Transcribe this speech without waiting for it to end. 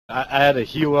I had a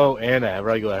helo and a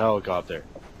regular helicopter.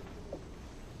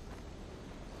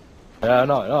 Yeah,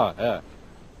 no, yeah.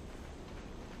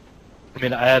 I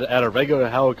mean, I had a regular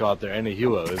helicopter and a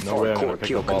helo. There's no way I'm gonna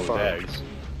pick up all the tags.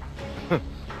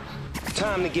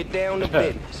 Time to get down to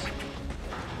business.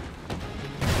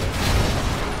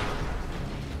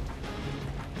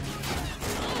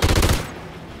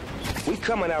 We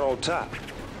coming out on top.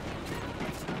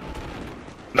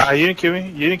 Nah, you didn't kill me.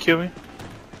 You didn't kill me.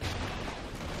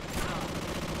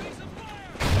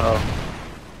 Oh.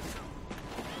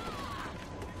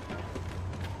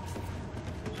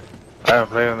 I haven't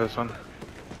played on this one.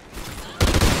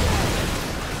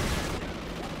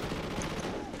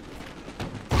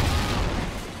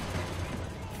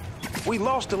 We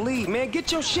lost the lead, man.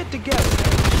 Get your shit together.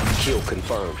 Kill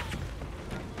confirmed.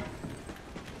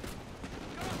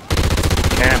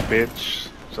 Damn, bitch.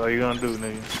 That's all you gonna do,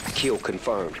 nigga. Kill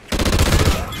confirmed.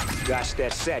 Gosh,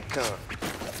 that SATCOM.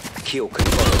 Kill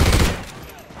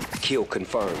confirmed. Kill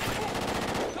confirmed.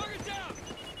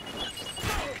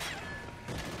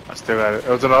 I still got it.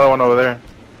 There was another one over there.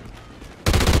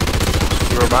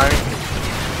 You were behind me?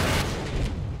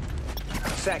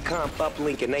 SATCOM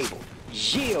uplink enabled.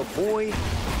 Yeah, boy.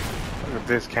 Look at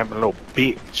this camping little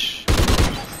bitch.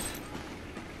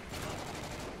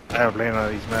 I haven't played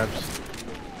on these maps.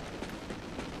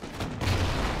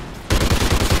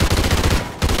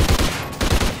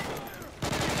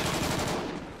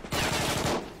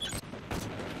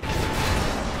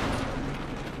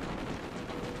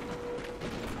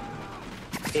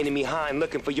 Enemy hind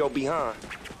looking for your behind.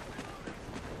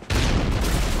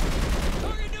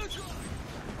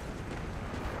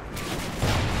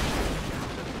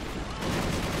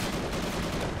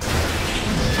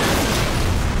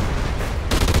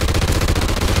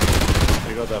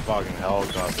 They got that fucking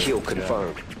helicopter. Kill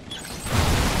confirmed.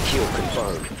 Kill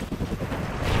confirmed.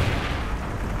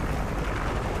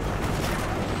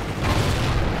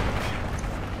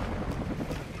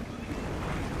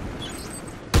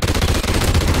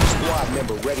 Squad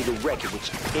member ready to wreck it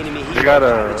with you. Enemy They got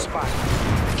a spot.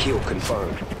 Kill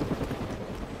confirmed.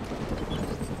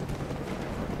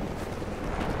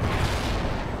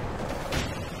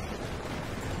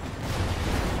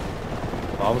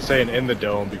 I'm saying in the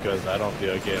dome because I don't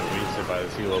feel like getting wasted by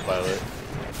this helo pilot.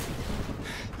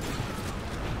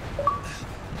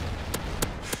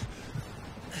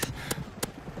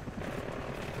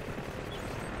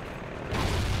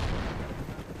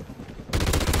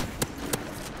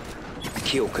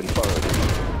 Kill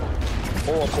confirmed.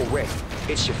 All correct.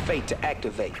 It's your fate to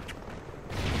activate.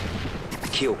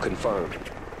 Kill confirmed.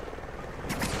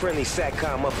 Friendly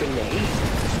SATCOM up in the heat.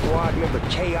 Squad member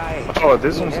KIA. Oh,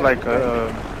 this one's like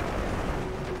yeah,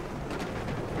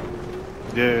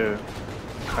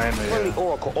 kinda. Friendly Yeah.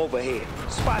 Oracle overhead.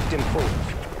 Spot them fools.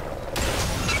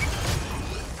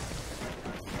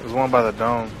 There's one by the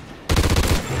dome.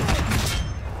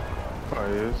 Oh,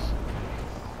 he is.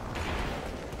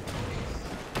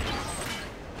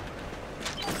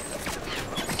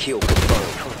 Kill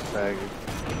confirmed. Faggot.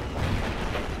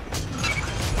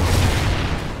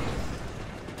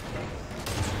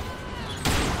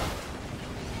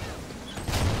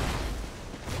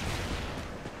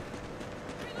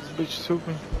 This bitch took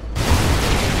me.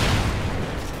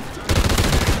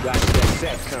 Got that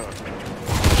SATCOM.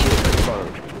 Kill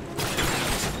confirmed.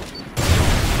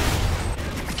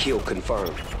 Kill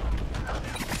confirmed.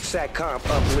 SATCOM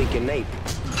uplink enabled.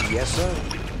 Yes, sir.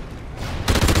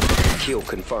 Kill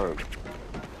confirmed.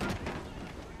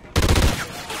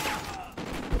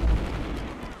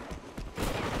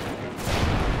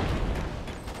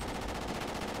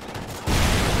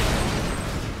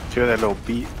 Kill that little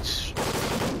bitch.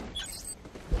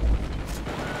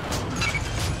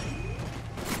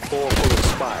 Oracle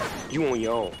expired. You on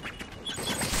your own.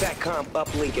 SATCOM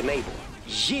uplink enabled.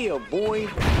 Yeah, boy.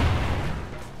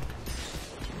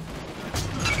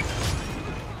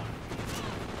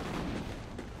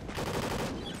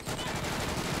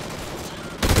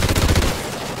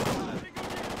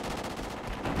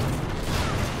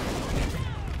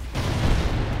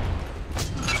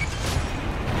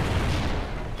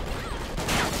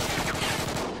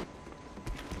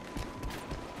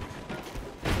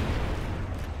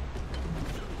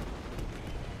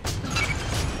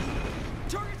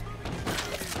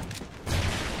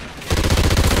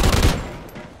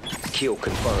 Kill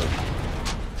confirmed.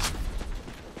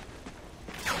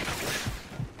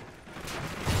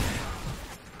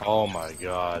 Oh my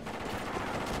god.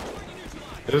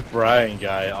 This Brian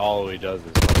guy, all he does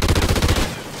is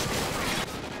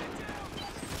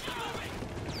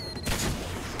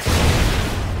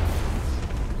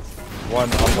one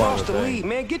up on Lost the the thing. lead,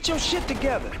 man. Get your shit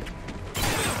together.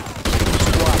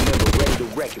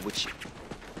 record with you.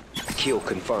 Kill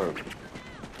confirmed.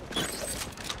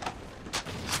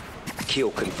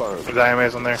 Kill confirmed. There's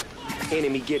IMAs on there.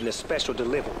 Enemy getting a special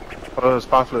delivery. Oh,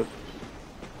 spot flip.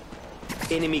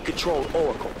 Enemy controlled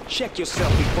Oracle. Check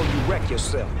yourself before you wreck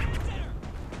yourself.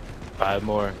 5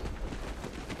 more.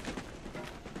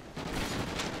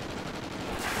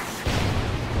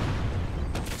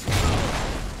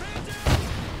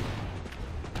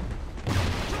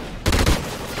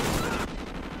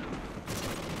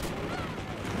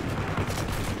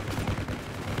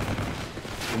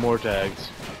 More tags.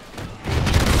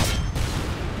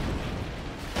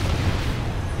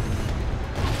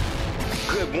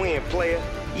 Good win, player.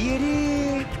 Yeah, it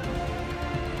is.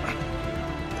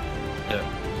 Yeah.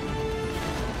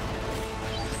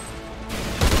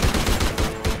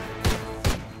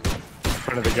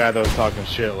 One of the guy that was talking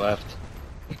shit left.